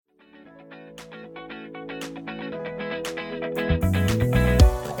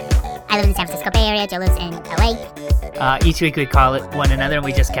live in the San Francisco Bay Area. Joe lives in LA. Each week we call it one another and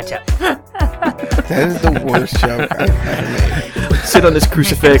we just catch up. That is the worst joke I've ever made. Sit on this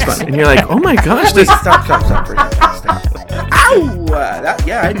crucifix, and you're like, oh my gosh, Wait, this. stop for a second. Stop. Ow!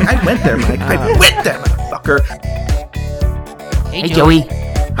 I went there, Mike. I went there, motherfucker. Hey, Joey.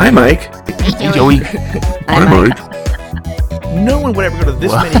 Hi, Mike. Hey, Joey. Hi, Mike. No one would ever go to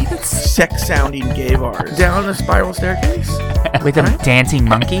this many sex-sounding gay bars. Down the spiral staircase. With a dancing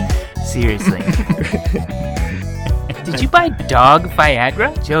monkey? Seriously. Did you buy dog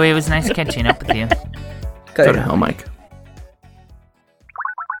Viagra? Joey, it was nice catching up with you. Go to hell, Mike.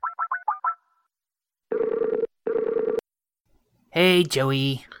 Hey,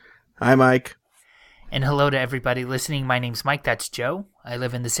 Joey. Hi, Mike. And hello to everybody listening. My name's Mike. That's Joe. I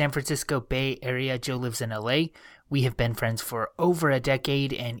live in the San Francisco Bay Area. Joe lives in LA. We have been friends for over a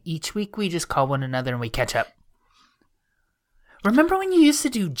decade, and each week we just call one another and we catch up. Remember when you used to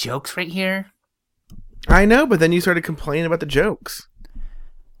do jokes right here? I know, but then you started complaining about the jokes.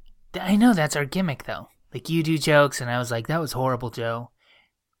 I know, that's our gimmick, though. Like, you do jokes, and I was like, that was horrible, Joe.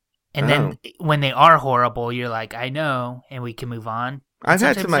 And then when they are horrible, you're like, I know, and we can move on. I've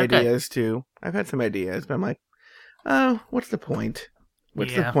had some ideas, too. I've had some ideas, but I'm like, oh, what's the point?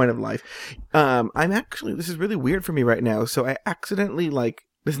 What's the point of life? I'm actually, this is really weird for me right now, so I accidentally,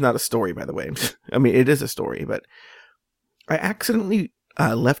 this is not a story, by the way. I mean, it is a story, but I accidentally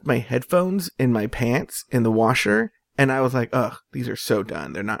left my headphones in my pants in the washer, and I was like, ugh, these are so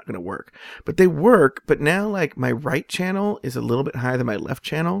done. They're not going to work. But they work, but now, my right channel is a little bit higher than my left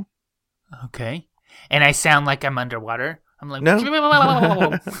channel. Okay. And I sound like I'm underwater. I'm like,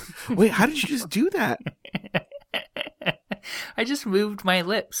 no. Wait, how did you just do that? I just moved my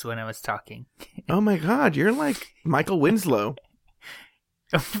lips when I was talking. Oh my God, you're like Michael Winslow.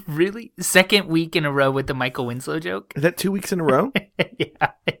 Really? Second week in a row with the Michael Winslow joke? Is that 2 weeks in a row?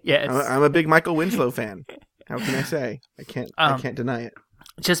 Yeah, yes. I'm a big Michael Winslow fan. How can I say? I can't deny it.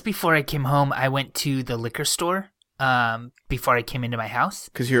 Just before I came home, I went to the liquor store before I came into my house.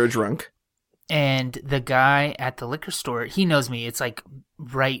 Because you're a drunk? And the guy at the liquor store, he knows me. It's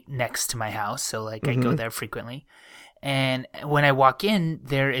right next to my house. So I go there frequently. And when I walk in,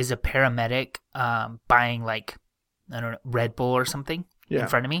 there is a paramedic buying I don't know, Red Bull or something in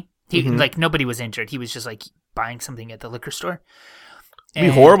front of me. He nobody was injured. He was just buying something at the liquor store. It'd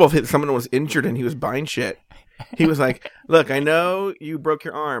be horrible if someone was injured and he was buying shit. He was like, look, I know you broke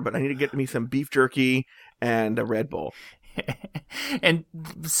your arm, but I need to get me some beef jerky and a Red Bull. And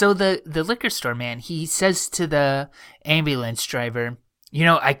so the liquor store man, he says to the ambulance driver,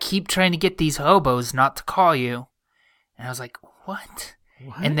 I keep trying to get these hobos not to call you. And I was like, what?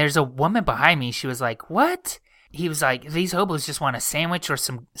 And there's a woman behind me. She was like, what? He was like, these hobos just want a sandwich or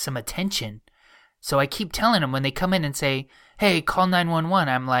some attention. So I keep telling them when they come in and say, hey, call 911.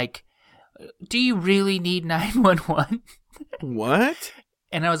 I'm like, do you really need 911? What?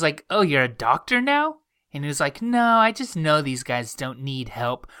 And I was like, oh, you're a doctor now? And he was like, no, I just know these guys don't need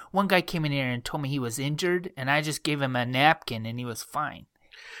help. One guy came in here and told me he was injured, and I just gave him a napkin, and he was fine.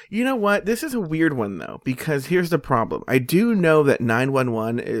 You know what? This is a weird one, though, because here's the problem. I do know that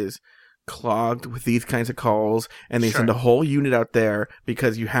 911 is clogged with these kinds of calls, and they send a whole unit out there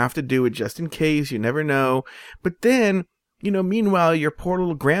because you have to do it just in case. You never know. But then, meanwhile, your poor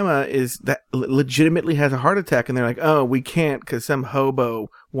little grandma legitimately has a heart attack, and they're like, oh, we can't because some hobo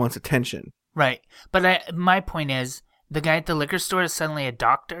wants attention. Right. But my point is, the guy at the liquor store is suddenly a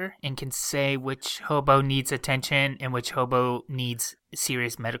doctor and can say which hobo needs attention and which hobo needs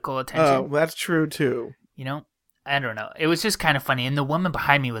serious medical attention. Oh, that's true, too. I don't know. It was just kind of funny. And the woman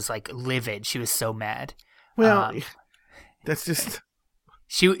behind me was, livid. She was so mad. Well, that's just...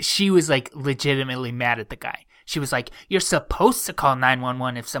 She was, legitimately mad at the guy. She was like, you're supposed to call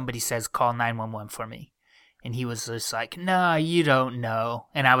 911 if somebody says call 911 for me. And he was just like, no, you don't know.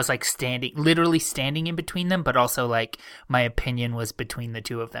 And I was literally standing in between them, but also my opinion was between the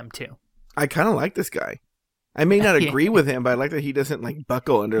two of them too. I kind of like this guy. I may not agree with him, but I like that he doesn't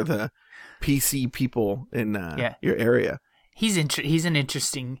buckle under the PC people in your area. He's an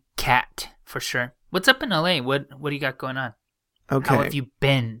interesting cat for sure. What's up in LA? What do you got going on? Okay. How have you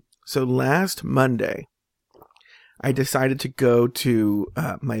been? So last Monday, I decided to go to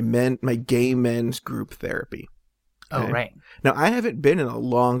my gay men's group therapy. Okay? Oh, right. Now, I haven't been in a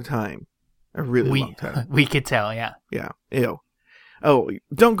long time. A really long time. We could tell, yeah. Yeah. Ew. Oh,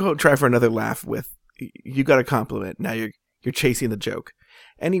 don't go try for another laugh with, you got a compliment. Now you're chasing the joke.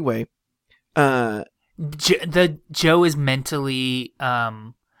 Anyway. Joe is mentally,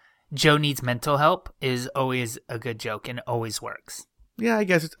 Joe needs mental help is always a good joke and always works. Yeah, I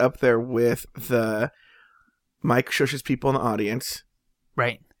guess it's up there with the Mike shushes people in the audience.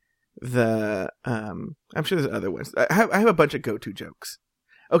 Right. I'm sure there's other ones. I have a bunch of go-to jokes.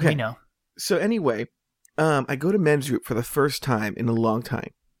 Okay. We know. So anyway, I go to men's group for the first time in a long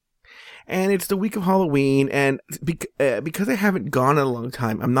time. And it's the week of Halloween, and because I haven't gone in a long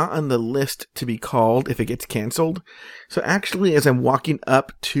time, I'm not on the list to be called if it gets canceled. So actually, as I'm walking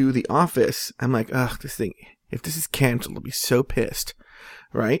up to the office, I'm like, ugh, if this is canceled, I'll be so pissed,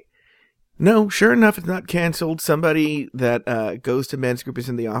 right? No, sure enough, it's not canceled. Somebody that goes to men's group is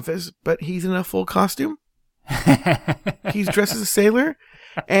in the office, but he's in a full costume. He's dressed as a sailor,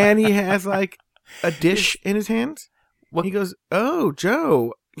 and he has like a dish in his hands. He goes, "Oh,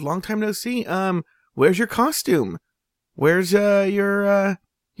 Joe, long time no see. Where's your costume? Where's your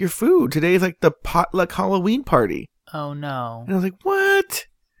food? Today is like the potluck Halloween party." Oh no! And I was like, "What?"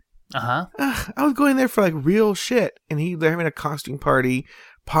 I was going there for like real shit, and they're having a costume party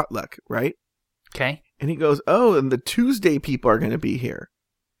potluck, right? Okay. And he goes, "Oh, and the Tuesday people are going to be here."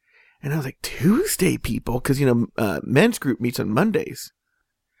 And I was like, "Tuesday people?" Because men's group meets on Mondays.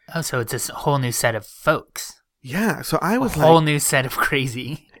 Oh, so it's a whole new set of folks. Yeah, so I was a whole new set of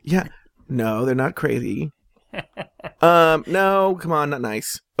crazy. Yeah. No, they're not crazy. No, come on, not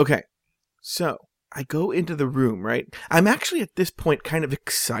nice. Okay. So, I go into the room, right? I'm actually at this point kind of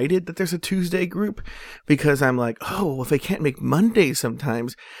excited that there's a Tuesday group because I'm like, oh, well, if I can't make Mondays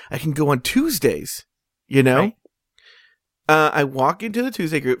sometimes, I can go on Tuesdays, Right. I walk into the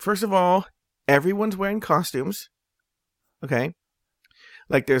Tuesday group. First of all, everyone's wearing costumes. Okay.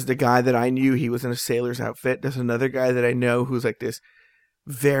 Like, there's the guy that I knew, he was in a sailor's outfit. There's another guy that I know who's like this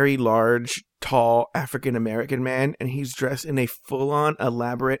very large, tall African-American man, and he's dressed in a full-on,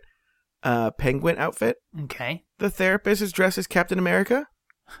 elaborate penguin outfit. Okay. The therapist is dressed as Captain America.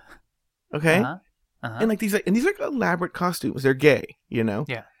 Okay. And like these elaborate costumes. They're gay,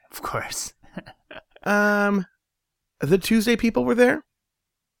 Yeah, of course. The Tuesday people were there.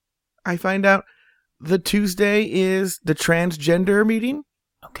 I find out the Tuesday is the transgender meeting.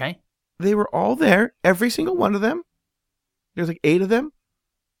 Okay. They were all there, every single one of them. There's like 8 of them.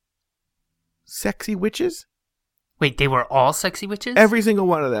 Sexy witches. Wait, they were all sexy witches? Every single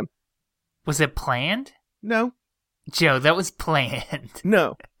one of them. Was it planned? No. Joe, that was planned.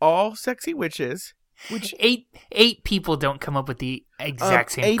 No. All sexy witches. Which 8 people don't come up with the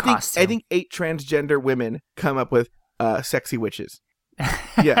exact same costume. I think 8 transgender women come up with sexy witches.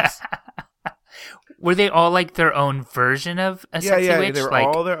 Yes. Were they all like their own version of a sexy witch? Yeah, they were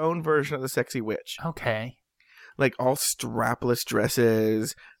all their own version of the sexy witch. Okay. Like all strapless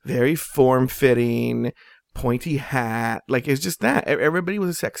dresses, very form-fitting, pointy hat. Like it's just that. Everybody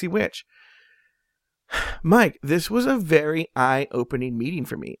was a sexy witch. Mike, this was a very eye-opening meeting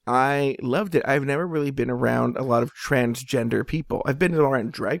for me. I loved it. I've never really been around a lot of transgender people. I've been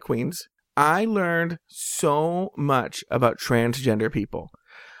around drag queens. I learned so much about transgender people.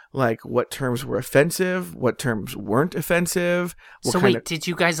 Like what terms were offensive, what terms weren't offensive. So wait, did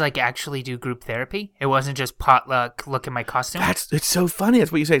you guys like actually do group therapy? It wasn't just potluck, look at my costume? It's so funny.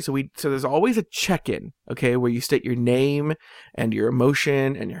 That's what you say. So there's always a check-in, okay, where you state your name and your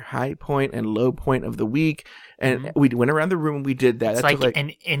emotion and your high point and low point of the week. And we went around the room and we did that. It's like an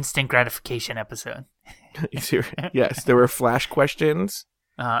instant gratification episode. Yes, there were flash questions.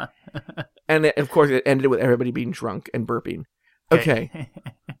 And of course it ended with everybody being drunk and burping. Okay.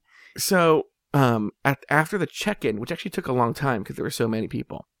 So, after the check-in, which actually took a long time because there were so many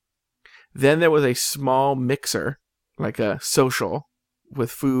people, then there was a small mixer, like a social, with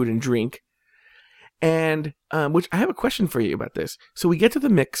food and drink. And, which I have a question for you about this. So we get to the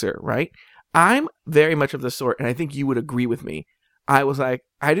mixer, right? I'm very much of the sort, and I think you would agree with me. I was like,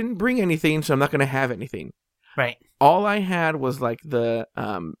 I didn't bring anything, so I'm not going to have anything. Right. All I had was like the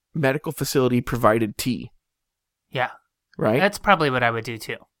medical facility provided tea. Yeah. Right? That's probably what I would do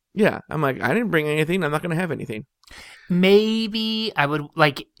too. Yeah, I'm like, I didn't bring anything. I'm not going to have anything. Maybe I would,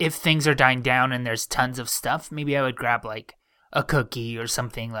 like, if things are dying down and there's tons of stuff, maybe I would grab, like, a cookie or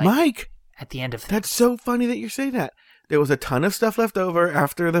something, like, Mike, at the end of things. That's so funny that you say that. There was a ton of stuff left over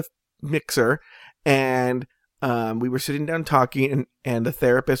after the mixer, and we were sitting down talking, and the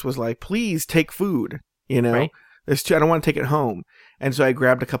therapist was like, please take food, Right. I don't want to take it home. And so I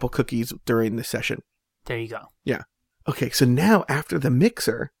grabbed a couple cookies during the session. There you go. Yeah. Okay, so now after the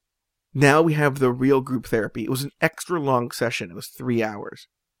mixer, now we have the real group therapy. It was an extra long session. It was 3 hours.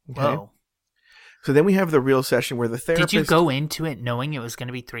 Okay? Whoa. So then we have the real session where the therapist... Did you go into it knowing it was going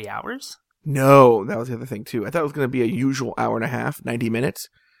to be 3 hours? No, that was the other thing too. I thought it was going to be a usual hour and a half, 90 minutes.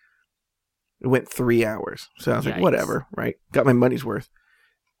 It went 3 hours. So I was like, whatever, right? Got my money's worth.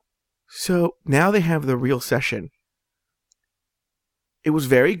 So now they have the real session. it was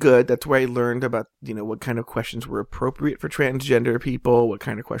very good. That's where I learned about, what kind of questions were appropriate for transgender people, what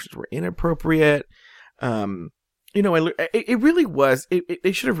kind of questions were inappropriate. It really was.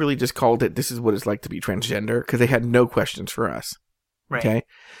 They should have really just called it, "This is what it's like to be transgender," because they had no questions for us. Right. Okay.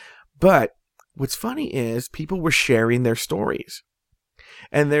 But what's funny is people were sharing their stories.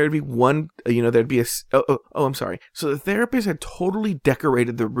 And there'd be one, there'd be I'm sorry. So the therapist had totally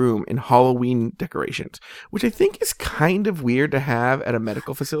decorated the room in Halloween decorations, which I think is kind of weird to have at a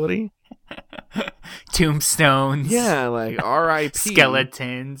medical facility. Tombstones. Yeah, like R.I.P.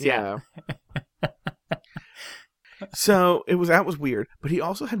 Skeletons. Yeah. So that was weird. But he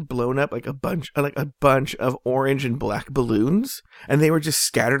also had blown up like a bunch of orange and black balloons, and they were just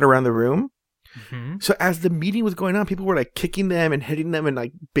scattered around the room. Mm-hmm. So as the meeting was going on, people were like kicking them and hitting them and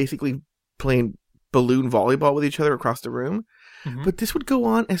like basically playing balloon volleyball with each other across the room. Mm-hmm. But this would go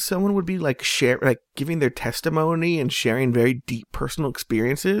on as someone would be like giving their testimony and sharing very deep personal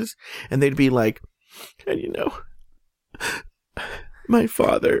experiences, and they'd be like, "And my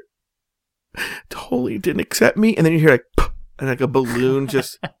father totally didn't accept me," and then you hear like, "Poof," and like a balloon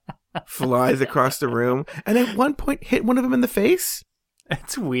just flies across the room, and at one point hit one of them in the face.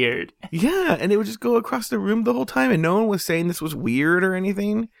 That's weird. Yeah, and it would just go across the room the whole time, and no one was saying this was weird or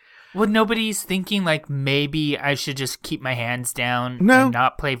anything. Well, nobody's thinking, like, maybe I should just keep my hands down and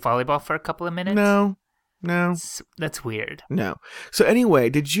not play volleyball for a couple of minutes? No. That's weird. No. So anyway,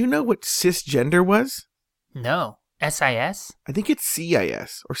 did you know what cisgender was? No. SIS? I think it's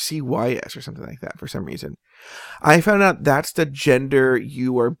CIS or CYS or something like that for some reason. I found out that's the gender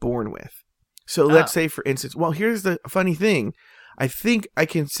you are born with. So let's say, for instance, well, here's the funny thing. I think I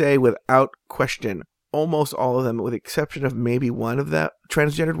can say without question, almost all of them, with the exception of maybe one of the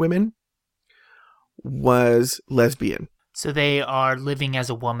transgendered women, was lesbian. So they are living as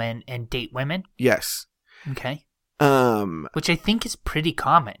a woman and date women? Yes. Okay. Which I think is pretty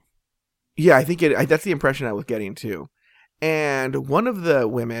common. Yeah, I think that's the impression I was getting too. And one of the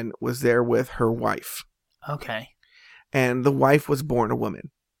women was there with her wife. Okay. And the wife was born a woman.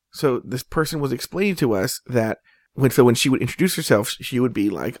 So this person was explaining to us that when she would introduce herself, she would be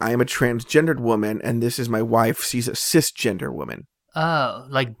like, "I am a transgendered woman, and this is my wife. She's a cisgender woman." Oh,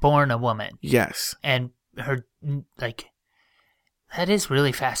 like born a woman. Yes. And her, like, that is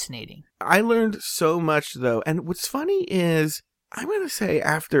really fascinating. I learned so much, though. And what's funny is, I'm going to say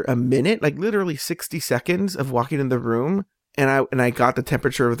after a minute, like literally 60 seconds of walking in the room, and I got the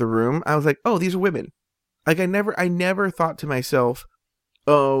temperature of the room, I was like, "Oh, these are women." Like, I never thought to myself,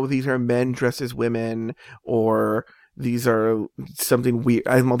 "Oh, these are men dressed as women," or "These are something weird."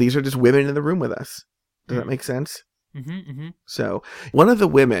 These are just women in the room with us. Does that make sense? Mm-hmm, mm-hmm. So one of the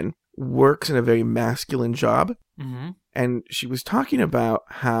women works in a very masculine job. Mm-hmm. And she was talking about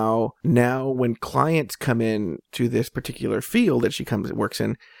how now when clients come in to this particular field that she works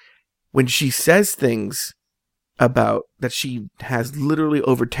in, when she says things about that she has literally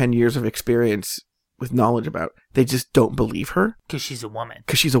over 10 years of experience with knowledge about, they just don't believe her. Because she's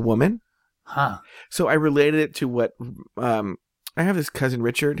a woman. Huh. So I related it to what, I have this cousin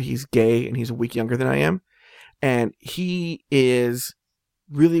Richard. He's gay and he's a week younger than I am. And he is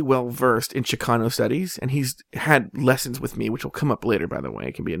really well versed in Chicano studies. And he's had lessons with me, which will come up later, by the way.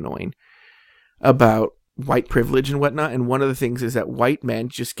 It can be annoying, about white privilege and whatnot. And one of the things is that white men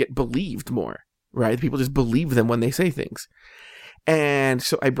just get believed more, right? People just believe them when they say things. And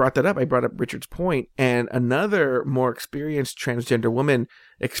so I brought that up. I brought up Richard's point, and another more experienced transgender woman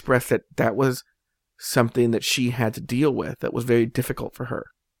expressed that that was something that she had to deal with that was very difficult for her.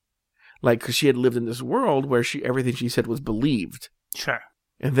 Like, because she had lived in this world where everything she said was believed. Sure.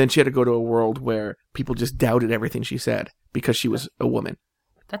 And then she had to go to a world where people just doubted everything she said because she was a woman.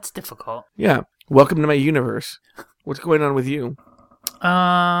 That's difficult. Yeah. Welcome to my universe. What's going on with you?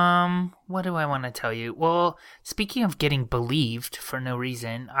 What do I want to tell you? Well, speaking of getting believed for no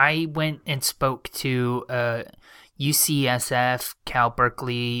reason, I went and spoke to a UCSF Cal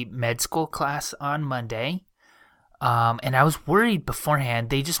Berkeley med school class on Monday. And I was worried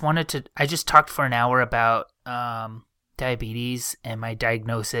beforehand. I just talked for an hour about, diabetes and my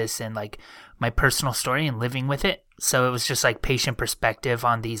diagnosis and like my personal story and living with it. So it was just like patient perspective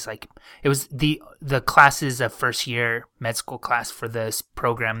on these, like, it was the class is a first year med school class for this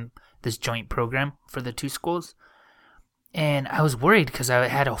program, this joint program for the two schools. And I was worried because I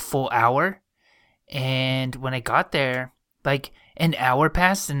had a full hour. And when I got there, like an hour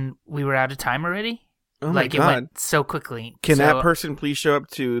passed and we were out of time already. Oh my God. It went so quickly. Can that person please show up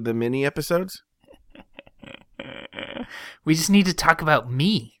to the mini episodes? We just need to talk about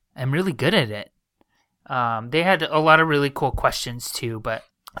me. I'm really good at it. They had a lot of really cool questions too, but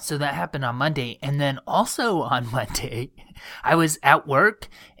So that happened on Monday. And then also on Monday, I was at work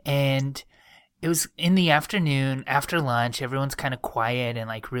and it was in the afternoon after lunch. Everyone's kind of quiet and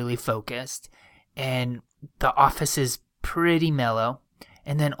like really focused. And the office is pretty mellow.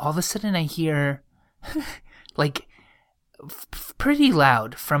 And then all of a sudden I hear like pretty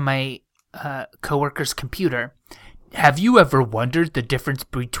loud from my coworker's computer. Have you ever wondered the difference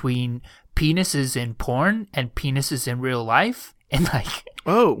between penises in porn and penises in real life? And like,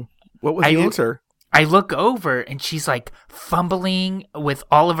 oh, what was the answer? I look over and she's like fumbling with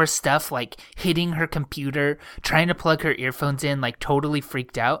all of her stuff, like hitting her computer, trying to plug her earphones in, like totally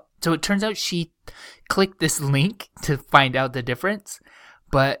freaked out. So it turns out she clicked this link to find out the difference,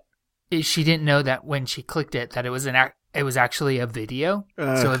 but she didn't know that when she clicked it that it was it was actually a video.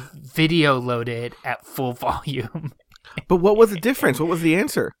 So a video loaded at full volume. But what was the difference? What was the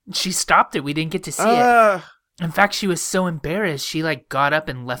answer? She stopped it. We didn't get to see it. In fact, she was so embarrassed, she like got up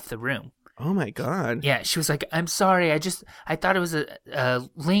and left the room. Oh my God. Yeah, she was like, I'm sorry. I thought it was a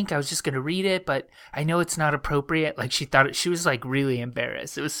link. I was just going to read it, but I know it's not appropriate. Like she was like really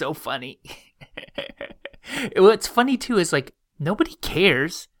embarrassed. It was so funny. What's funny too is like nobody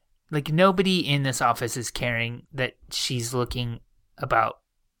cares. Like nobody in this office is caring that she's looking about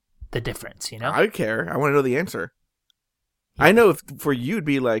the difference, you know? I care. I want to know the answer. Yeah. I know if for you it'd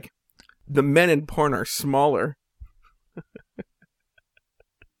be like, the men in porn are smaller.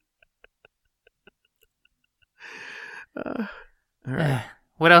 All right.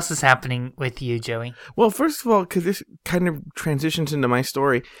 What else is happening with you, Joey? Well, first of all, because this kind of transitions into my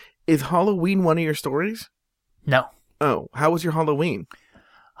story, is Halloween one of your stories? No. Oh, how was your Halloween?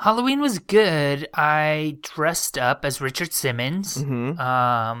 Halloween was good. I dressed up as Richard Simmons,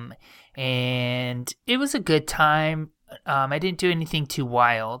 and it was a good time. I didn't do anything too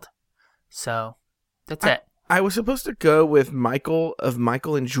wild, so that's it. I was supposed to go with Michael of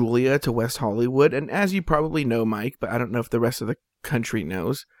Michael and Julia to West Hollywood, and as you probably know, Mike, but I don't know if the rest of the country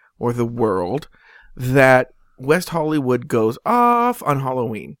knows, or the world, that West Hollywood goes off on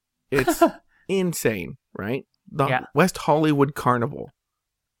Halloween. It's insane, right? The West Hollywood Carnival.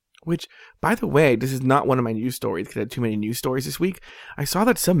 Which, by the way, this is not one of my news stories, because I had too many news stories this week. I saw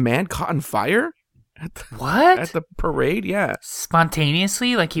that some man caught on fire. What? At the parade, yeah.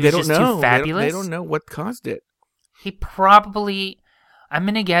 Spontaneously? Like he was just too fabulous? They don't know what caused it. He probably, I'm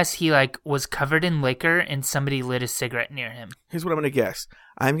going to guess he like was covered in liquor and somebody lit a cigarette near him. Here's what I'm going to guess.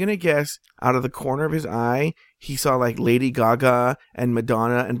 I'm going to guess out of the corner of his eye, he saw like Lady Gaga and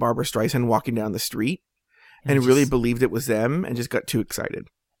Madonna and Barbara Streisand walking down the street and really believed it was them and just got too excited.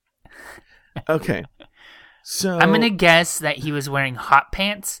 Okay. So I'm going to guess that he was wearing hot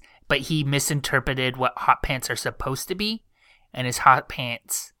pants, but he misinterpreted what hot pants are supposed to be, and his hot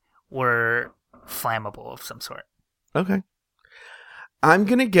pants were flammable of some sort. Okay. I'm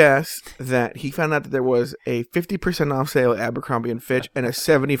going to guess that he found out that there was a 50% off sale at Abercrombie & Fitch and a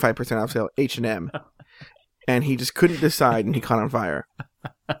 75% off sale at H&M, and he just couldn't decide, and he caught on fire.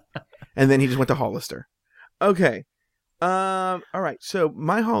 And then he just went to Hollister. Okay. All right. So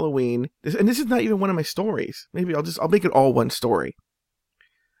my Halloween, and this is not even one of my stories. Maybe I'll make it all one story.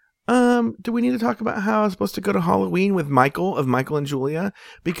 Do we need to talk about how I was supposed to go to Halloween with Michael of Michael and Julia?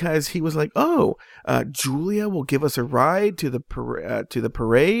 Because he was like, oh, Julia will give us a ride to the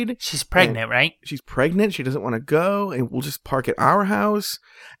parade. She's pregnant, right? She's pregnant. She doesn't want to go, and we'll just park at our house,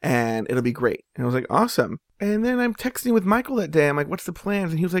 and it'll be great. And I was like, awesome. And then I'm texting with Michael that day. I'm like, what's the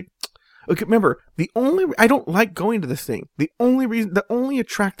plans? And he was like, okay, remember, I don't like going to this thing. The only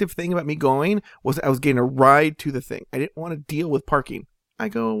attractive thing about me going was I was getting a ride to the thing. I didn't want to deal with parking. I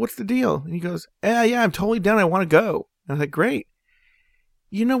go, what's the deal? And he goes, yeah, I'm totally down. I want to go. And I was like, great.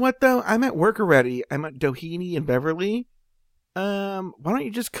 You know what, though? I'm at work already. I'm at Doheny in Beverly. Why don't you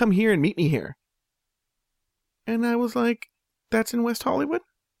just come here and meet me here? And I was like, that's in West Hollywood?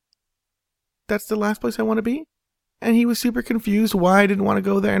 That's the last place I want to be? And he was super confused why I didn't want to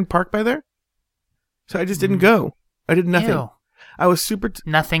go there and park by there. So I just didn't go. I did nothing. Ew. I was super...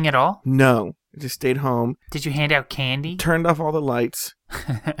 Nothing at all? No. I just stayed home. Did you hand out candy? Turned off all the lights.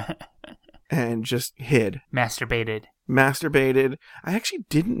 And just hid. Masturbated. I actually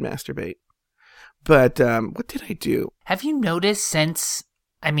didn't masturbate. But what did I do? Have you noticed since,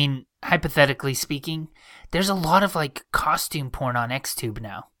 hypothetically speaking, there's a lot of like costume porn on XTube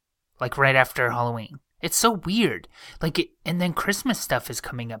now. Like right after Halloween. It's so weird. And then Christmas stuff is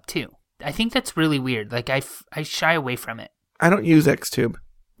coming up too. I think that's really weird. Like I shy away from it. I don't use XTube.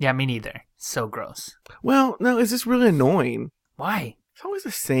 Yeah, me neither. So gross. Well, no, it's just really annoying. Why? It's always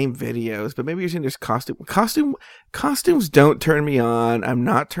the same videos, but maybe you're saying there's costumes don't turn me on. I'm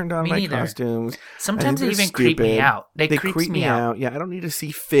not turned on by costumes. Sometimes they even creep me out. They creep me out. Yeah, I don't need to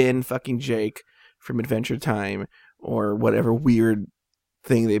see Finn fucking Jake from Adventure Time or whatever weird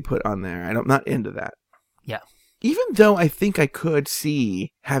thing they put on there. I'm not into that. Yeah. Even though I think I could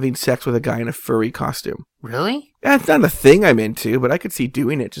see having sex with a guy in a furry costume. Really? That's not a thing I'm into, but I could see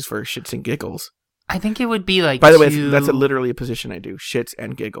doing it just for shits and giggles. I think it would be like. By the way, that's literally a position I do: shits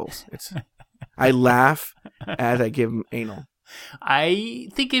and giggles. I laugh as I give them anal. I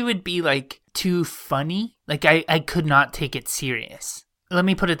think it would be like too funny. Like I could not take it serious. Let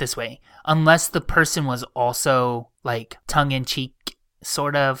me put it this way: unless the person was also like tongue in cheek,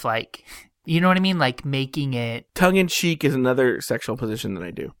 sort of like. You know what I mean? Like making it... Tongue-in-cheek is another sexual position that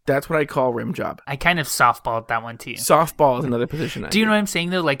I do. That's what I call rim job. I kind of softballed that one to you. Softball is another position I do. Do you know what I'm saying,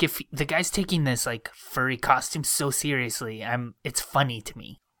 though? Like, if the guy's taking this, like, furry costume so seriously, it's funny to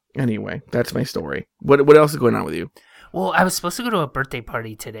me. Anyway, that's my story. What else is going on with you? Well, I was supposed to go to a birthday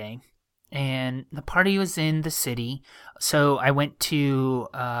party today, and the party was in the city. So I went to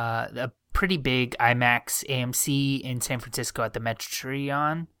a pretty big IMAX AMC in San Francisco at the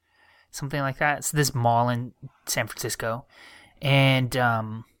Metro-Trion. Something like that. It's this mall in San Francisco. And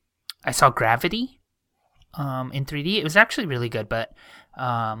I saw Gravity in 3D. It was actually really good, but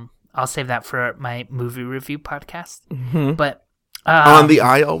I'll save that for my movie review podcast. Mm-hmm. But On the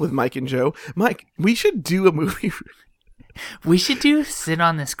Aisle with Mike and Joe. Mike, we should do a movie. We should do Sit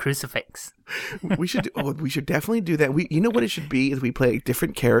on This Crucifix. We should definitely do that. You know what it should be is we play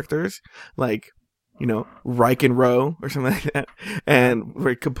different characters, like... You know, Reich and Roe or something like that. And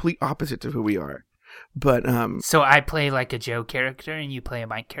we're complete opposites of who we are. But so I play like a Joe character and you play a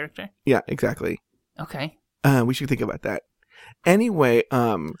Mike character? Yeah, exactly. Okay. We should think about that. Anyway,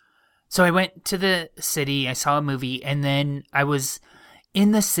 so I went to the city, I saw a movie, and then I was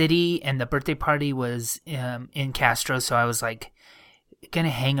in the city and the birthday party was in Castro, so I was like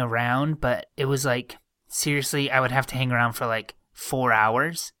gonna hang around, but it was like seriously I would have to hang around for like 4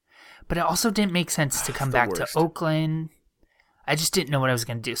 hours. But it also didn't make sense to come back to Oakland. I just didn't know what I was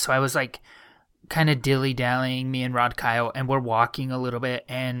going to do. So I was like kind of dilly-dallying, me and Rod Kyle, and we're walking a little bit.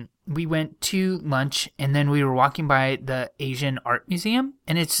 And we went to lunch, and then we were walking by the Asian Art Museum.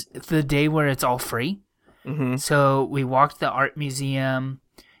 And it's the day where it's all free. Mm-hmm. So we walked the art museum.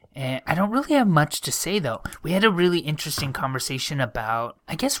 And I don't really have much to say, though. We had a really interesting conversation about,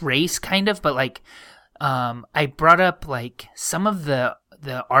 I guess, race, kind of. But like I brought up like some of the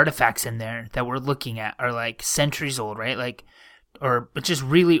artifacts in there that we're looking at are like centuries old, right? Like, or just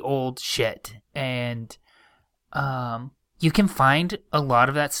really old shit. And you can find a lot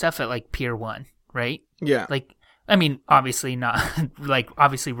of that stuff at like Pier 1, right? Yeah. Like, I mean, obviously not like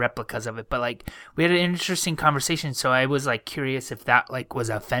obviously replicas of it, but like we had an interesting conversation. So I was like curious if that like was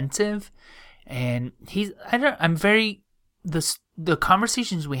offensive. And the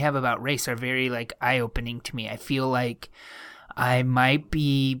conversations we have about race are very like eye-opening to me. I feel like I might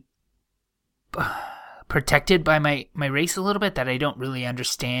be protected by my race a little bit, that I don't really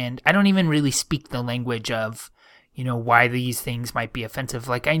understand. I don't even really speak the language of, you know, why these things might be offensive.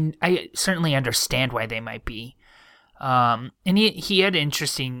 Like I certainly understand why they might be. And he had an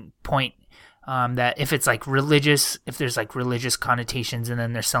interesting point that if it's like religious, if there's like religious connotations and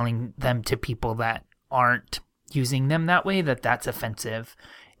then they're selling them to people that aren't using them that way, that's offensive.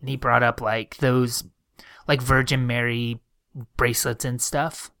 And he brought up like those like Virgin Mary bracelets and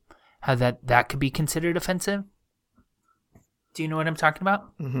stuff, how that could be considered offensive. Do you know what I'm talking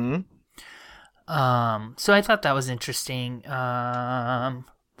about? Mm-hmm. So I thought that was interesting.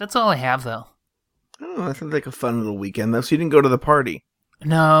 That's all I have, though. Oh, that sounds like a fun little weekend, though. So you didn't go to the party?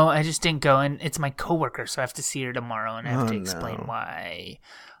 No, I just didn't go, and it's my coworker, so I have to see her tomorrow, and I have to explain why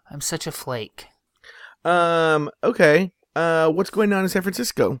I'm such a flake. Okay. What's going on in San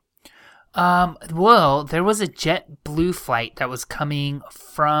Francisco? Well, there was a JetBlue flight that was coming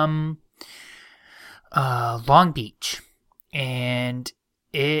from Long Beach, and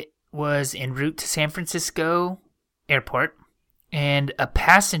it was en route to San Francisco Airport, and a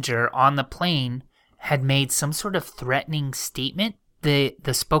passenger on the plane had made some sort of threatening statement.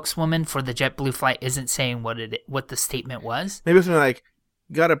 The spokeswoman for the JetBlue flight isn't saying what the statement was. Maybe something like,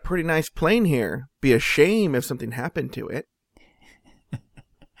 "Got a pretty nice plane here. Be a shame if something happened to it."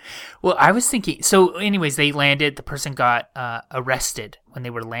 Well, I was thinking. So, anyways, they landed. The person got arrested when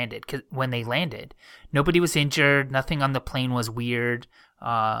they landed. Nobody was injured. Nothing on the plane was weird.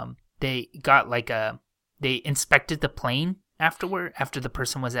 They got they inspected the plane after the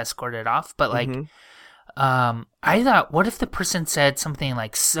person was escorted off. But like, I thought, what if the person said something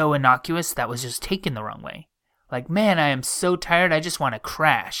like so innocuous that was just taken the wrong way? Like, man, I am so tired, I just want to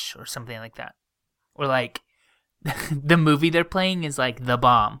crash, or something like that. Or like, the movie they're playing is like The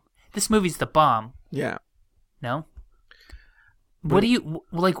Bomb. This movie's The Bomb. Yeah. No? What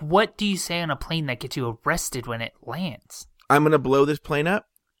do you say on a plane that gets you arrested when it lands? I'm going to blow this plane up.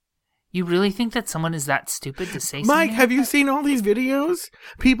 You really think that someone is that stupid to say something? Mike, have you seen all these videos?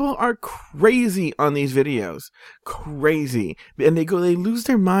 People are crazy on these videos. Crazy. And they lose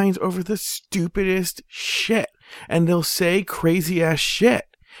their minds over the stupidest shit. And they'll say crazy ass shit.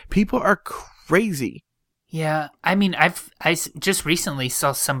 People are crazy. Yeah, I mean, I just recently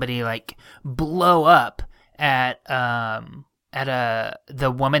saw somebody like blow up at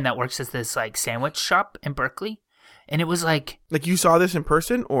the woman that works at this like sandwich shop in Berkeley. And it was like you saw this in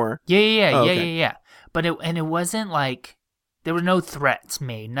person, or yeah. But it wasn't like there were no threats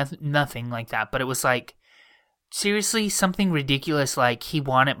made, nothing like that. But it was like seriously something ridiculous, like he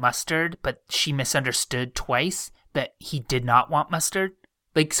wanted mustard, but she misunderstood twice that he did not want mustard,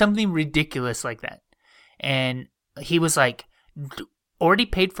 like something ridiculous like that. And he was like already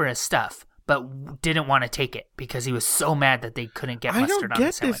paid for his stuff, but didn't want to take it because he was so mad that they couldn't get mustard on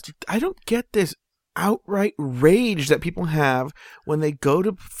the sandwich. I don't get this outright rage that people have when they go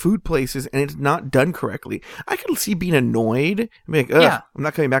to food places and it's not done correctly. I can see being annoyed and be like, ugh, I'm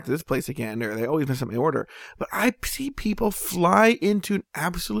not coming back to this place again, or they always mess up my order. But I see people fly into an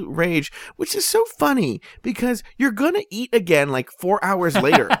absolute rage, which is so funny because you're going to eat again like 4 hours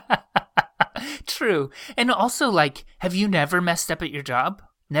later. True. And also, like, have you never messed up at your job?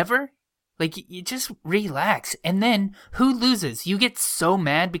 Never? Like, you just relax. And then, who loses? You get so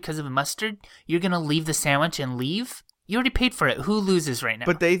mad because of mustard, you're going to leave the sandwich and leave? You already paid for it. Who loses right now?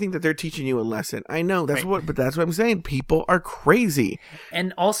 But they think that they're teaching you a lesson. I know. But that's what I'm saying. People are crazy.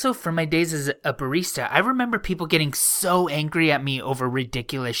 And also, from my days as a barista, I remember people getting so angry at me over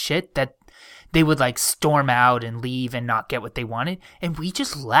ridiculous shit that they would, like, storm out and leave and not get what they wanted. And we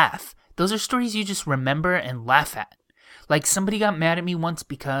just laugh. Those are stories you just remember and laugh at. Like, somebody got mad at me once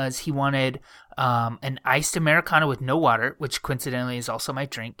because he wanted an iced Americano with no water, which coincidentally is also my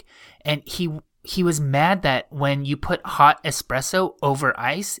drink. And he was mad that when you put hot espresso over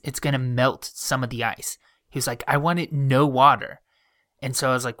ice, it's going to melt some of the ice. He was like, I wanted no water. And so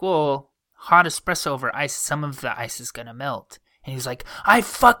I was like, well, hot espresso over ice, some of the ice is going to melt. And he was like, I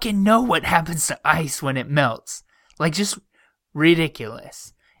fucking know what happens to ice when it melts. Like, just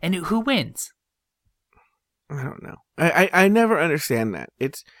ridiculous. And who wins? I don't know. I never understand that.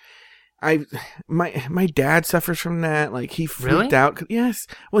 It's my dad suffers from that. Like, he freaked out. Yes.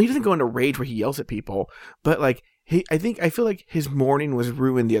 Well, he doesn't go into rage where he yells at people, but like I feel like his morning was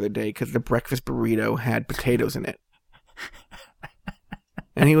ruined the other day because the breakfast burrito had potatoes in it,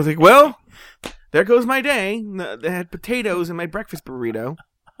 and he was like, "Well, there goes my day. They had potatoes in my breakfast burrito."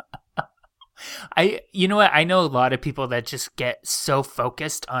 You know what? I know a lot of people that just get so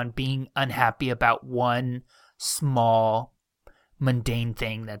focused on being unhappy about one small, mundane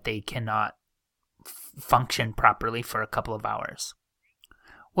thing that they cannot function properly for a couple of hours.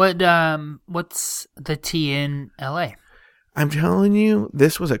 What's the tea in LA? I'm telling you,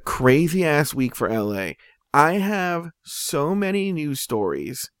 this was a crazy ass week for LA. I have so many news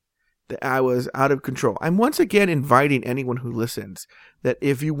stories that I was out of control. I'm once again inviting anyone who listens that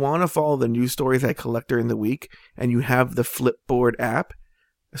if you want to follow the news stories I collect during the week and you have the Flipboard app,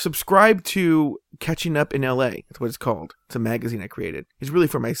 subscribe to Catching Up in LA. That's what it's called. It's a magazine I created. It's really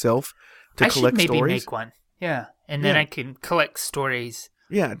for myself to collect stories. I should maybe make one. Yeah. And then I can collect stories.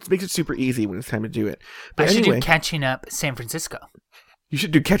 Yeah, it makes it super easy when it's time to do it. But I should do Catching Up San Francisco. You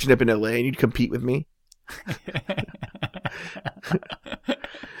should do Catching Up in LA and you'd compete with me.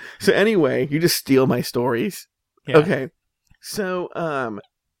 So anyway, you just steal my stories. Yeah. Okay. So,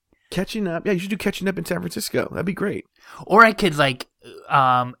 Catching Up. Yeah, you should do Catching Up in San Francisco. That'd be great. Or I could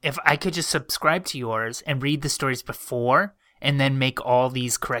if I could just subscribe to yours and read the stories before and then make all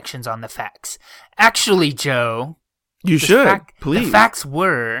these corrections on the facts. Actually, Joe. You should, please. The facts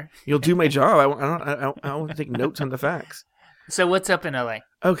were. You'll do my job. I don't want to take notes on the facts. So what's up in LA?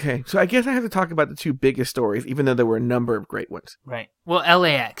 Okay, so I guess I have to talk about the two biggest stories, even though there were a number of great ones. Right. Well,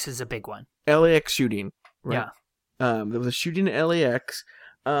 LAX is a big one. LAX shooting. Right? Yeah. There was a shooting at LAX.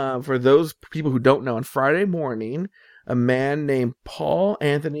 For those people who don't know, on Friday morning, a man named Paul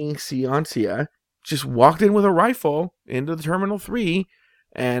Anthony Ciancia just walked in with a rifle into the Terminal 3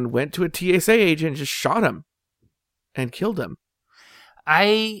 and went to a TSA agent and just shot him and killed him.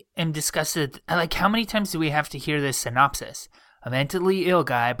 I am disgusted. Like, how many times do we have to hear this synopsis? A mentally ill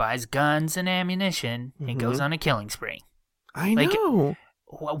guy buys guns and ammunition and goes on a killing spree. I know.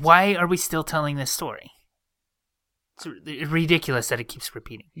 Why are we still telling this story? It's ridiculous that it keeps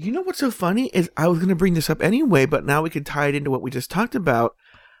repeating. You know what's so funny is I was going to bring this up anyway, but now we can tie it into what we just talked about.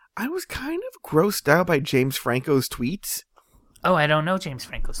 I was kind of grossed out by James Franco's tweets. Oh, I don't know James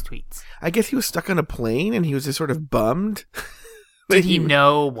Franco's tweets. I guess he was stuck on a plane and he was just sort of bummed. Did he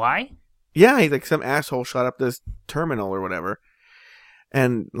know why? Yeah, he's like some asshole shot up this terminal or whatever.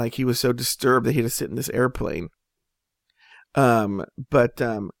 And like he was so disturbed that he had to sit in this airplane. And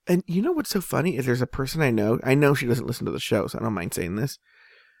you know what's so funny is there's a person I know she doesn't listen to the show, so I don't mind saying this.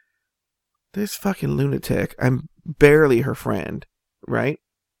 This fucking lunatic, I'm barely her friend, right?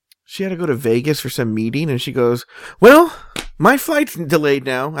 She had to go to Vegas for some meeting and she goes, well, my flight's delayed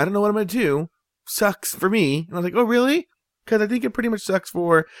now. I don't know what I'm going to do. Sucks for me. And I was like, oh, really? Because I think it pretty much sucks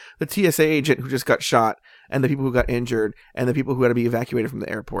for the TSA agent who just got shot and the people who got injured and the people who had to be evacuated from the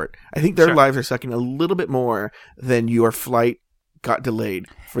airport. I think their lives are sucking a little bit more than your flight got delayed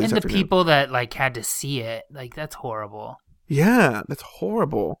for this afternoon. People that like had to see it, like that's horrible. Yeah, that's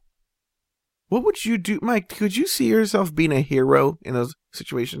horrible. What would you do, Mike? Could you see yourself being a hero in those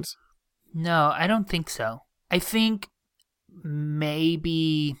situations? No, I don't think so. I think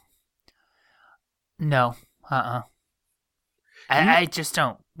maybe no. I just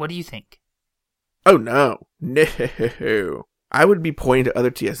don't. What do you think? Oh, no. No. I would be pointing to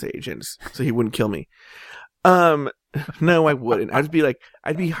other TSA agents so he wouldn't kill me. No, I wouldn't. I'd be like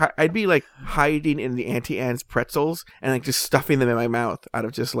hiding in the Auntie Anne's pretzels and like just stuffing them in my mouth out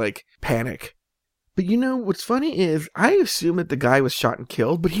of just like panic. But you know, what's funny is I assume that the guy was shot and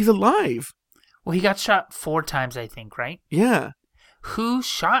killed, but he's alive. Well, he got shot 4 times, I think, right? Yeah. Who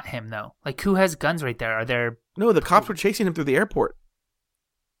shot him, though? Like, who has guns right there? Are there... No, the cops were chasing him through the airport.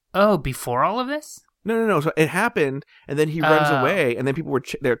 Oh, before all of this? No. So it happened, and then he runs away, and then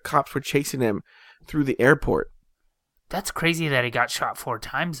their cops were chasing him through the airport. That's crazy that he got shot 4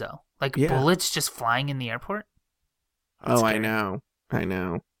 times, though. Like, bullets just flying in the airport? That's scary. I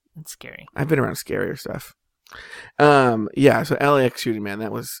know. That's scary. I've been around scarier stuff. Yeah, so LAX shooting, man,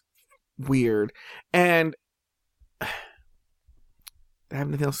 that was weird. And I have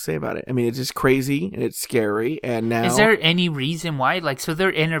nothing else to say about it. I mean, it's just crazy and it's scary. And now, is there any reason why? Like, so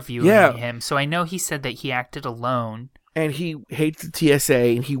they're interviewing him. So I know he said that he acted alone. And he hates the TSA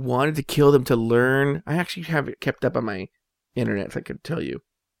and he wanted to kill them to learn. I actually have it kept up on my internet, so I could tell you.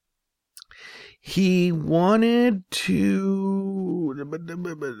 He wanted to.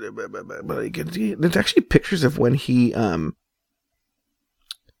 There's actually pictures of when he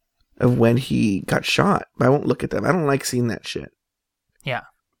got shot, but I won't look at them. I don't like seeing that shit. Yeah.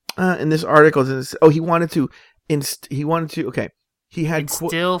 In this article, he wanted to. Okay, he had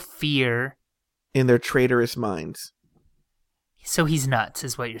instill fear in their traitorous minds. So he's nuts,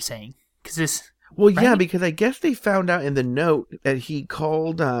 is what you're saying? Because this. Well, right? Yeah, because I guess they found out in the note that he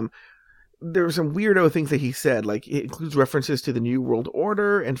called. There were some weirdo things that he said, like it includes references to the New World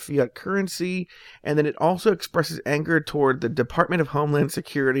Order and fiat currency, and then it also expresses anger toward the Department of Homeland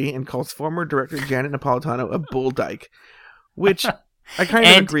Security and calls former Director Janet Napolitano a bull dyke, which I kind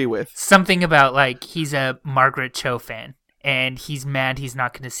of agree with. Something about, like, he's a Margaret Cho fan, and he's mad he's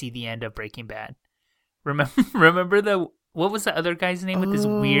not going to see the end of Breaking Bad. Remember what was the other guy's name with this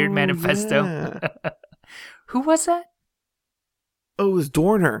weird manifesto? Yeah. Who was that? Oh, it was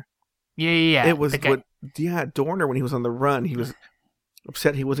Dorner. Yeah. It was Dorner, when he was on the run, he was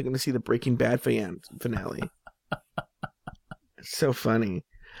upset he wasn't going to see the Breaking Bad finale. It's so funny.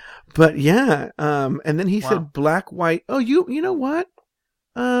 But yeah, and then he said black, white. Oh, you know what?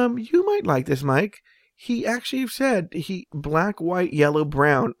 You might like this, Mike. He actually said black, white, yellow,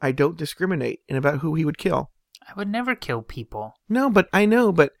 brown. I don't discriminate in about who he would kill. I would never kill people. No, but I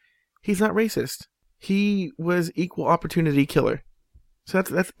know, but he's not racist. He was equal opportunity killer. So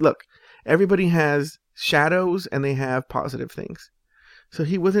that's look. Everybody has shadows and they have positive things. So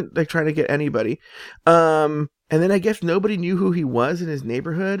he wasn't like trying to get anybody. And then I guess nobody knew who he was in his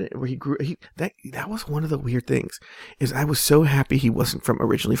neighborhood where he grew. That was one of the weird things. Is I was so happy he wasn't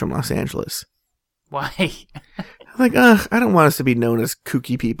originally from Los Angeles. Why? Like, I don't want us to be known as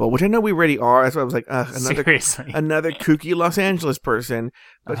kooky people, which I know we already are. That's why I was like, another kooky Los Angeles person.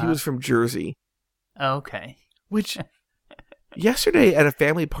 But he was from Jersey. Okay. Which. Yesterday at a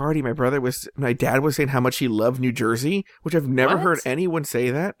family party, my dad was saying how much he loved New Jersey, which I've never heard anyone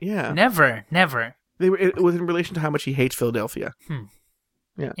say that. Yeah. Never. It was in relation to how much he hates Philadelphia.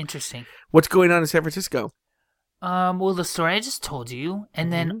 Yeah. Interesting. What's going on in San Francisco? Well, the story I just told you,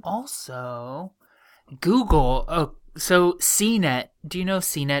 and then also Google. Oh, so CNET. Do you know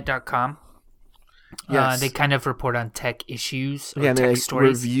CNET.com? Yes. They kind of report on tech issues or and tech they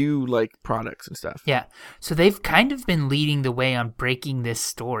stories. review like products and stuff. Yeah. So they've kind of been leading the way on breaking this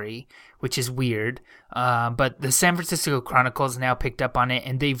story, which is weird. But the San Francisco Chronicle has now picked up on it,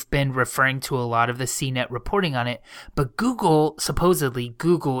 and they've been referring to a lot of the CNET reporting on it. But supposedly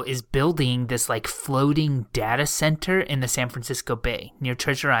Google is building this like floating data center in the San Francisco Bay near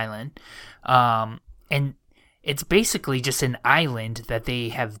Treasure Island. And it's basically just an island that they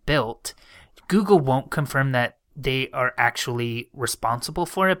have built. Google won't confirm that they are actually responsible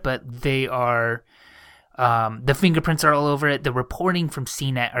for it, but they are. The fingerprints are all over it. The reporting from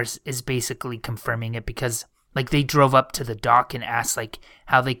CNET is basically confirming it because, like, they drove up to the dock and asked, like,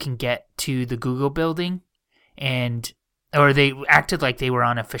 how they can get to the Google building, or they acted like they were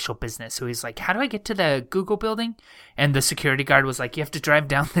on official business. So he's like, "How do I get to the Google building?" And the security guard was like, "You have to drive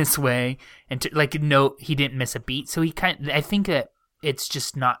down this way." And no, he didn't miss a beat. So I think that it's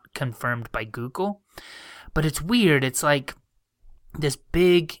just not confirmed by Google, but it's weird. It's like this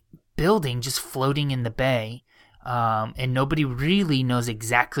big building just floating in the bay, and nobody really knows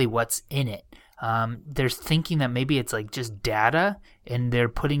exactly what's in it. They're thinking that maybe it's like just data, and they're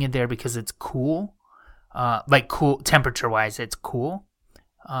putting it there because it's cool, like cool temperature-wise. It's cool.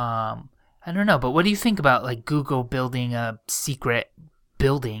 I don't know, but what do you think about like Google building a secret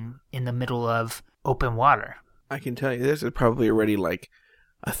building in the middle of open water? I can tell you, there's probably already like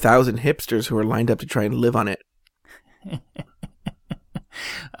 1,000 hipsters who are lined up to try and live on it.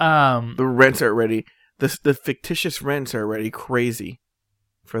 The rents are already the fictitious rents are already crazy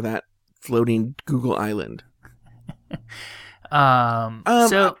for that floating Google Island.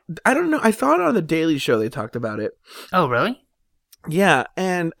 So I don't know. I thought on the Daily Show they talked about it. Oh, really? Yeah,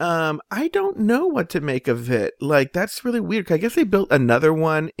 and I don't know what to make of it. Like, that's really weird. 'Cause I guess they built another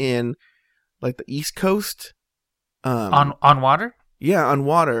one in like the East Coast. On water? Yeah, on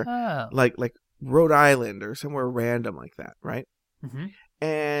water. Oh. Like Rhode Island or somewhere random like that, right? Mm-hmm.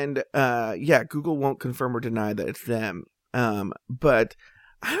 And yeah, Google won't confirm or deny that it's them. But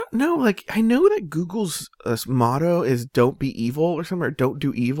I don't know. Like, I know that Google's motto is "Don't be evil" or something, or "Don't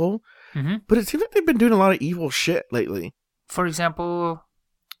do evil." Mm-hmm. But it seems like they've been doing a lot of evil shit lately. For example,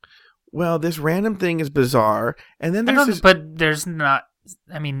 well, this random thing is bizarre, and then there's but there's not.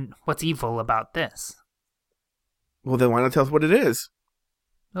 I mean, what's evil about this? Well, then why not tell us what it is?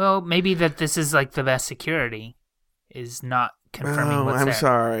 Well, maybe that this is like the best security is not confirming what's I'm there.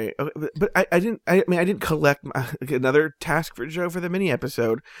 sorry, but I didn't collect another task for Joe for the mini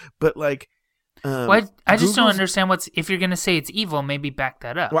episode, but like, I just don't understand if you're gonna say it's evil, maybe back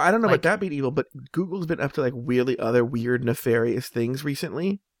that up. Well, I don't know about that being evil, but Google's been up to like really other weird, nefarious things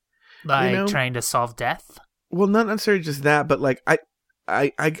recently, like trying to solve death. Well, not necessarily just that, but like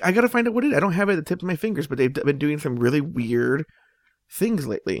I gotta find out what it is. I don't have it at the tip of my fingers, but they've been doing some really weird things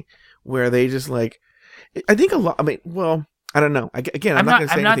lately, where they just like, I think a lot. I mean, well, I don't know. I'm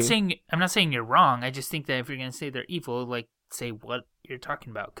not saying you're wrong. I just think that if you're gonna say they're evil, like say what you're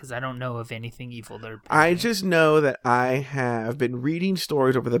talking about, because I don't know of anything evil they're. I just know that I have been reading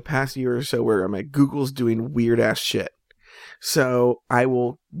stories over the past year or so where I'm like, Google's doing weird ass shit. So I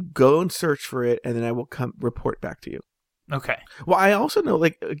will go and search for it, and then I will report back to you. Okay. Well, I also know,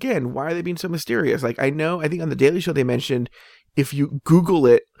 like, again, why are they being so mysterious? Like, I think on the Daily Show they mentioned if you Google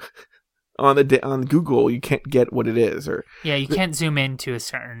it on Google, you can't get what it is, or you can't zoom in to a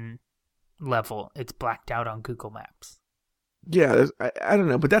certain level. It's blacked out on Google Maps. Yeah, I don't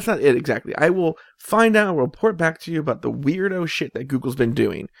know, but that's not it exactly. I will find out and report back to you about the weirdo shit that Google's been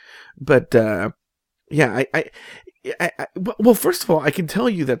doing. But yeah, well, first of all, I can tell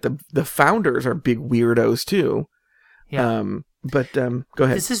you that the founders are big weirdos too. Yeah. But go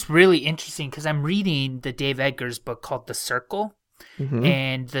ahead. This is really interesting because I'm reading the Dave Eggers book called The Circle. Mm-hmm.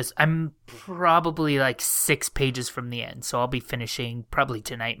 And I'm probably like 6 pages from the end, so I'll be finishing probably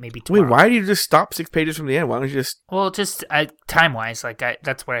tonight, maybe tomorrow. Wait, why do you just stop 6 pages from the end? Why don't you just? Well, just time-wise, like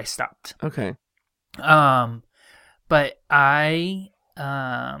that's where I stopped. Okay. But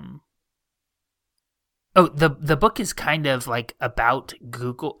the book is kind of like about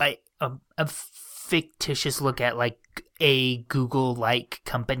Google, a fictitious look at like a Google-like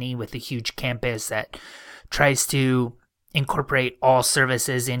company with a huge campus that tries to incorporate all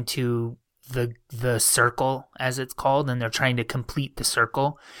services into the circle, as it's called, and they're trying to complete the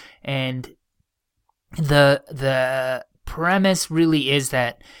circle. And the premise really is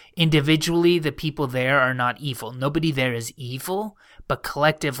that individually the people there are not evil. Nobody there is evil, but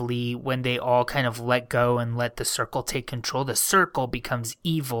collectively when they all kind of let go and let the circle take control, the circle becomes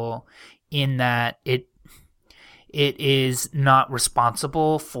evil in that it is not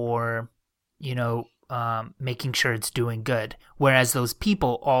responsible for, making sure it's doing good, whereas those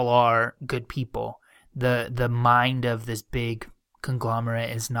people all are good people. the mind of this big conglomerate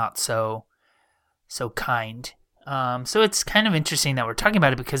is not so kind. So it's kind of interesting that we're talking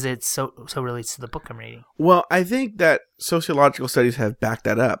about it because it so relates to the book I'm reading. Well, I think that sociological studies have backed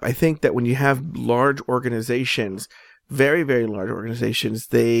that up. I think that when you have large organizations, very, very large organizations,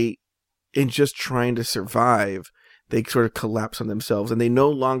 they, in just trying to survive, they sort of collapse on themselves, and they no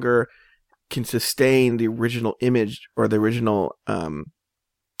longer can sustain the original image or the original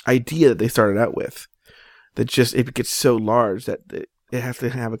idea that they started out with. That just, it gets so large that it has to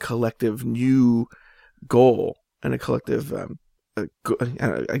have a collective new goal and a collective,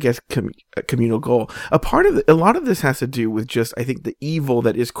 I guess, communal goal. A lot of this has to do with just, I think, the evil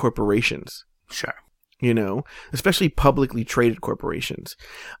that is corporations. Sure. You know, especially publicly traded corporations.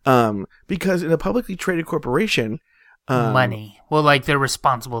 Because in a publicly traded corporation, money. Well, like they're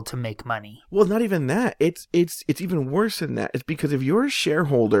responsible to make money. Well, not even that. It's even worse than that. It's because if you're a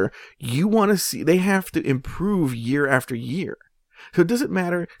shareholder, you want to see, they have to improve year after year. So it doesn't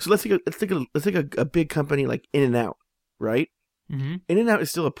matter. So let's take a big company like In-N-Out, right? Mm-hmm. In-N-Out is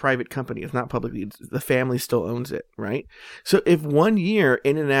still a private company. It's not publicly. The family still owns it, right? So if 1 year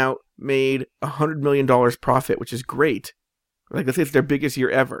In-N-Out made $100 million profit, which is great, like let's say it's their biggest year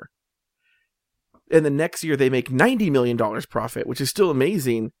ever, and the next year they make $90 million profit, which is still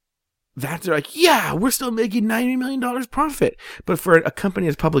amazing, that's like, yeah, we're still making $90 million profit. But for a company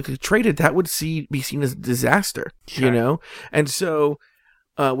that's publicly traded, that would be seen as a disaster, sure. You know? And so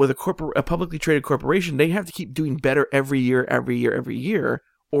with a publicly traded corporation, they have to keep doing better every year,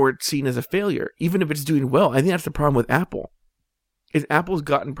 or it's seen as a failure, even if it's doing well. I think that's the problem with Apple. Is Apple's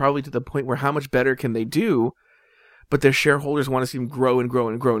gotten probably to the point where how much better can they do, but their shareholders want to see them grow and grow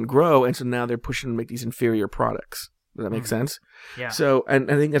and grow and grow, and so now they're pushing to make these inferior products. Does that make sense? Yeah. So, and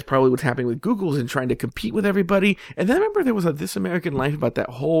I think that's probably what's happening with Google's and trying to compete with everybody. And then I remember there was a This American Life about that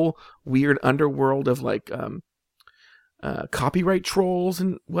whole weird underworld of like copyright trolls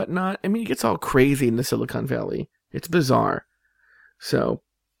and whatnot. I mean, it gets all crazy in the Silicon Valley. It's bizarre. So,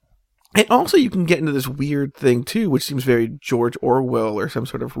 and also you can get into this weird thing too, which seems very George Orwell or some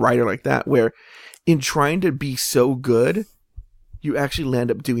sort of writer like that, where in trying to be so good, you actually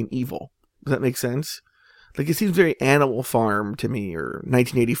land up doing evil. Does that make sense? Like, it seems very Animal Farm to me, or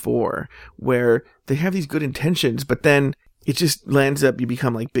 1984, where they have these good intentions, but then it just lands up, you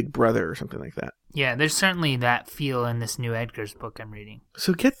become like Big Brother or something like that. Yeah, there's certainly that feel in this new Edgar's book I'm reading.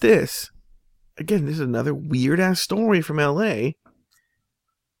 So get this. Again, this is another weird-ass story from L.A.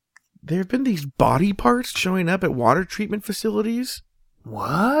 There have been these body parts showing up at water treatment facilities.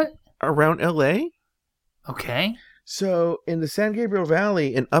 What? Around L.A.? Okay. So, in the San Gabriel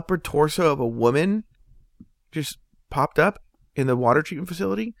Valley, an upper torso of a woman just popped up in the water treatment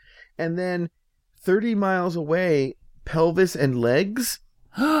facility, and then 30 miles away, pelvis and legs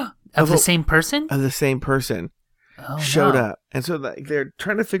of the same person showed up. And so they're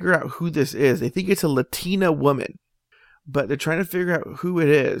trying to figure out who this is. They think it's a Latina woman, but they're trying to figure out who it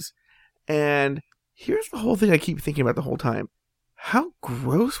is. And here's the whole thing I keep thinking about the whole time. How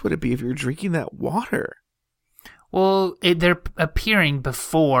gross would it be if you're drinking that water? Well, they're appearing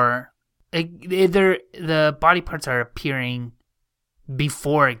before. The body parts are appearing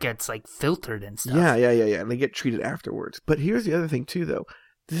before it gets like filtered and stuff. Yeah. And they get treated afterwards. But here's the other thing too, though.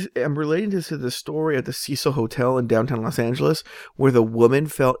 I'm relating this to the story at the Cecil Hotel in downtown Los Angeles, where the woman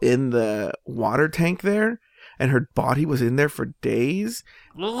fell in the water tank there, and her body was in there for days.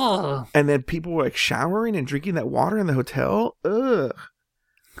 Ugh. And then people were like showering and drinking that water in the hotel. Ugh,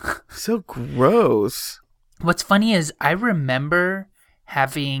 so gross. What's funny is I remember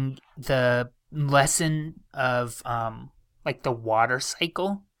having the lesson of like the water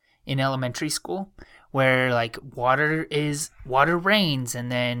cycle in elementary school, where like water rains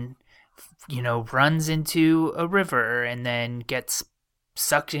and then, you know, runs into a river and then gets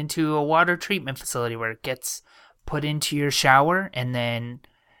sucked into a water treatment facility where it gets put into your shower and then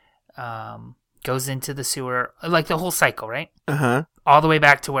goes into the sewer, like the whole cycle, right? Uh-huh. All the way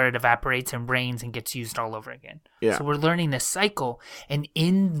back to where it evaporates and rains and gets used all over again. Yeah. So we're learning this cycle, and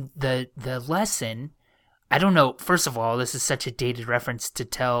in the lesson, I don't know, first of all, this is such a dated reference to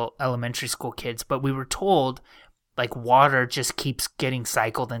tell elementary school kids, but we were told like water just keeps getting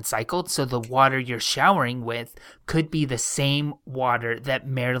cycled and cycled, so the water you're showering with could be the same water that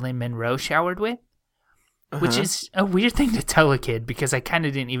Marilyn Monroe showered with. Uh-huh. Which is a weird thing to tell a kid, because I kind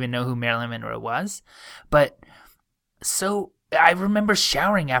of didn't even know who Marilyn Monroe was. But so I remember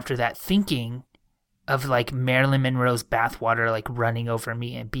showering after that, thinking of like Marilyn Monroe's bathwater like running over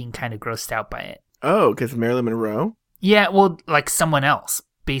me and being kind of grossed out by it. Oh, because Marilyn Monroe? Yeah, well, like someone else,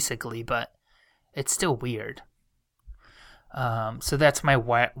 basically, but it's still weird. So that's my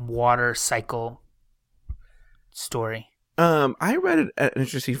water cycle story? I read an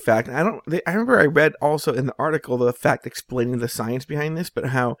interesting fact. I remember I read also in the article the fact explaining the science behind this, but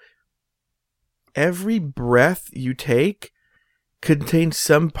how every breath you take contains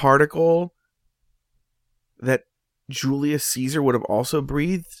some particle that Julius Caesar would have also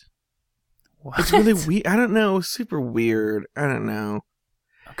breathed. What? It's really weird. I don't know. Super weird. I don't know.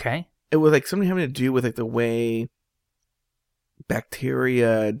 Okay. It was like something having to do with like the way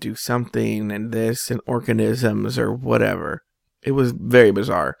bacteria do something and this and organisms or whatever. It was very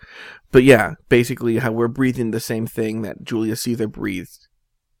bizarre. But yeah, basically how we're breathing the same thing that Julius Caesar breathed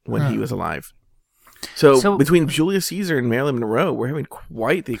when he was alive. So between Julius Caesar and Marilyn Monroe, we're having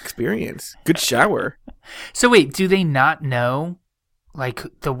quite the experience. Good shower. So wait, do they not know? Like,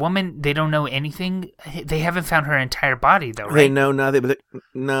 the woman, they don't know anything? They haven't found her entire body, though, right? They know nothing, but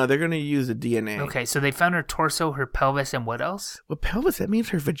they're going to use the DNA. Okay, so they found her torso, her pelvis, and what else? Well, pelvis, that means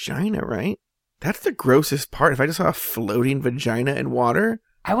her vagina, right? That's the grossest part. If I just saw a floating vagina in water.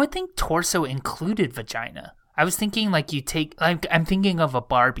 I would think torso included vagina. I was thinking, like, I'm thinking of a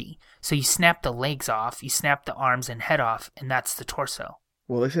Barbie. So you snap the legs off, you snap the arms and head off, and that's the torso.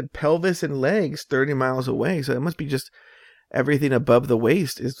 Well, they said pelvis and legs 30 miles away, so it must be just everything above the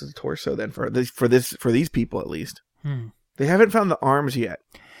waist is the torso then for these people at least. They haven't found the arms yet.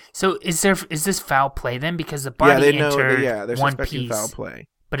 So is this foul play then? Because the body entered one piece, foul play,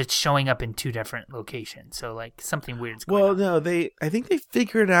 but it's showing up in two different locations. So like something weird's going on. Well, no, I think they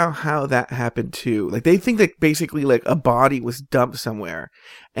figured out how that happened too. Like they think that basically like a body was dumped somewhere,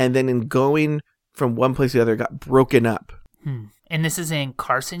 and then in going from one place to the other, it got broken up. And this is in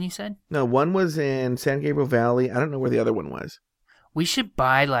Carson, you said? No, one was in San Gabriel Valley. I don't know where the other one was. We should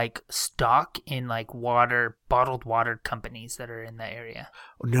buy like stock in like bottled water companies that are in the area.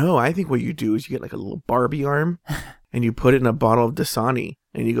 No, I think what you do is you get like a little Barbie arm and you put it in a bottle of Dasani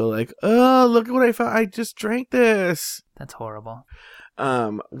and you go like, oh, look at what I found. I just drank this. That's horrible.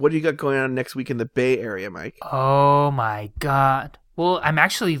 What do you got going on next week in the Bay Area, Mike? Oh my God. Well, I'm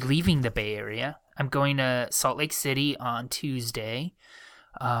actually leaving the Bay Area. I'm going to Salt Lake City on Tuesday.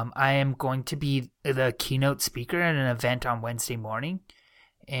 I am going to be the keynote speaker at an event on Wednesday morning.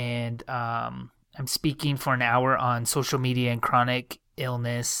 And I'm speaking for an hour on social media and chronic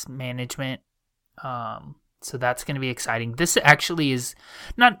illness management. So that's going to be exciting. This actually is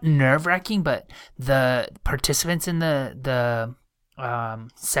not nerve-wracking, but the participants in the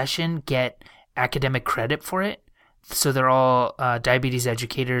session get academic credit for it. So they're all diabetes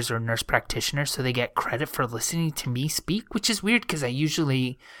educators or nurse practitioners, so they get credit for listening to me speak, which is weird because I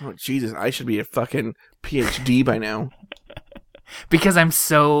usually... Oh, Jesus, I should be a fucking PhD by now. Because I'm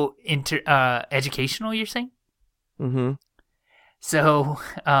so educational, you're saying? Mm-hmm. So...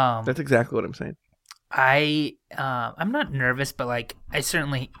 that's exactly what I'm saying. I'm not nervous, but like I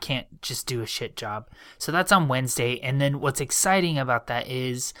certainly can't just do a shit job. So that's on Wednesday, and then what's exciting about that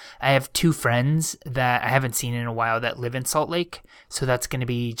is I have two friends that I haven't seen in a while that live in Salt Lake. So that's going to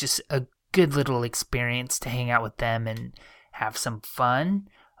be just a good little experience to hang out with them and have some fun.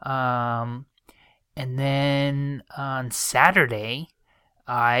 And then on Saturday,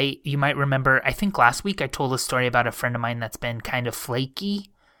 you might remember, I think last week I told a story about a friend of mine that's been kind of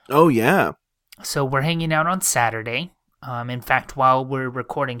flaky. Oh yeah. So we're hanging out on Saturday. In fact, while we're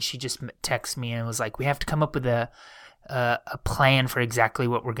recording, she just texted me and was like, we have to come up with a plan for exactly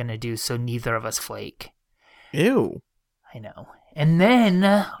what we're going to do so neither of us flake. Ew. I know. And then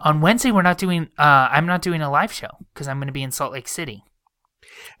on Wednesday, I'm not doing a live show because I'm going to be in Salt Lake City.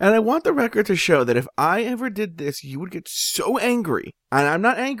 And I want the record to show that if I ever did this, you would get so angry. And I'm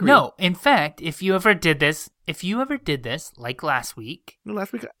not angry. No, in fact, if you ever did this, like last week,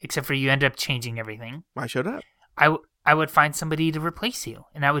 except for you end up changing everything. I showed up. I would find somebody to replace you,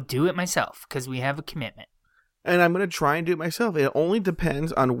 and I would do it myself because we have a commitment. And I'm going to try and do it myself. It only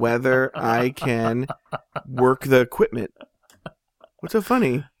depends on whether I can work the equipment. What's so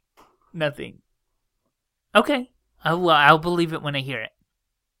funny? Nothing. Okay. I'll believe it when I hear it.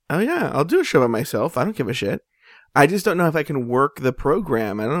 Oh, yeah. I'll do a show by myself. I don't give a shit. I just don't know if I can work the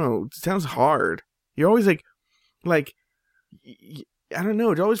program. I don't know. It sounds hard. You're always like, I don't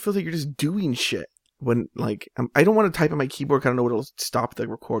know. It always feels like you're just doing shit. When, like, I don't want to type on my keyboard. I don't know what will stop the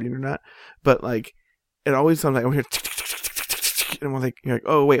recording or not. But, like, it always sounds like I'm here. And I'm like, you're like,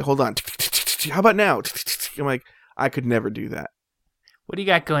 oh, wait, hold on. How about now? I'm like, I could never do that. What do you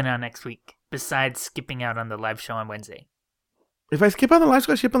got going on next week besides skipping out on the live show on Wednesday? If I skip on the live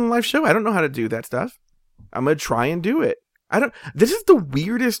show, I skip on the live show. I don't know how to do that stuff. I'm going to try and do it. This is the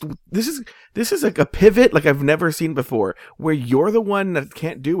weirdest. This is like a pivot like I've never seen before, where you're the one that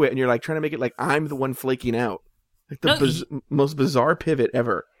can't do it and you're like trying to make it like I'm the one flaking out. Like the most bizarre pivot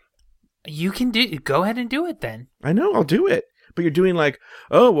ever. You can go ahead and do it then. I know, I'll do it. But you're doing like,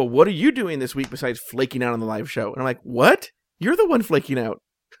 oh, well, what are you doing this week besides flaking out on the live show? And I'm like, what? You're the one flaking out.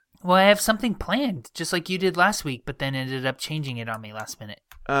 Well, I have something planned, just like you did last week, but then ended up changing it on me last minute.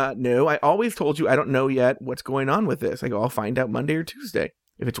 No, I always told you I don't know yet what's going on with this. I go, I'll find out Monday or Tuesday,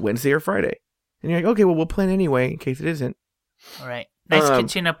 if it's Wednesday or Friday. And you're like, okay, well, we'll plan anyway in case it isn't. All right. Nice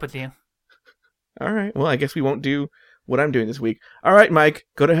catching up with you. All right. Well, I guess we won't do what I'm doing this week. All right, Mike,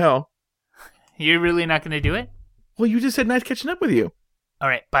 go to hell. You're really not going to do it? Well, you just said nice catching up with you. All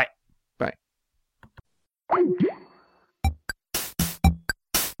right. Bye. Bye.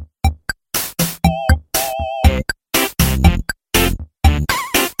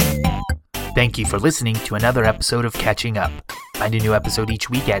 Thank you for listening to another episode of Catching Up. Find a new episode each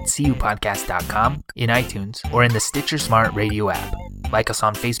week at cupodcast.com, in iTunes, or in the Stitcher Smart Radio app. Like us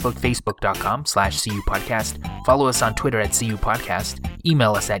on Facebook, facebook.com/cupodcast. Follow us on Twitter at cupodcast.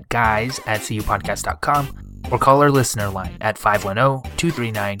 Email us at guys@cupodcast.com. Or call our listener line at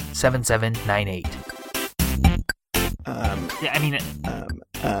 510-239-7798.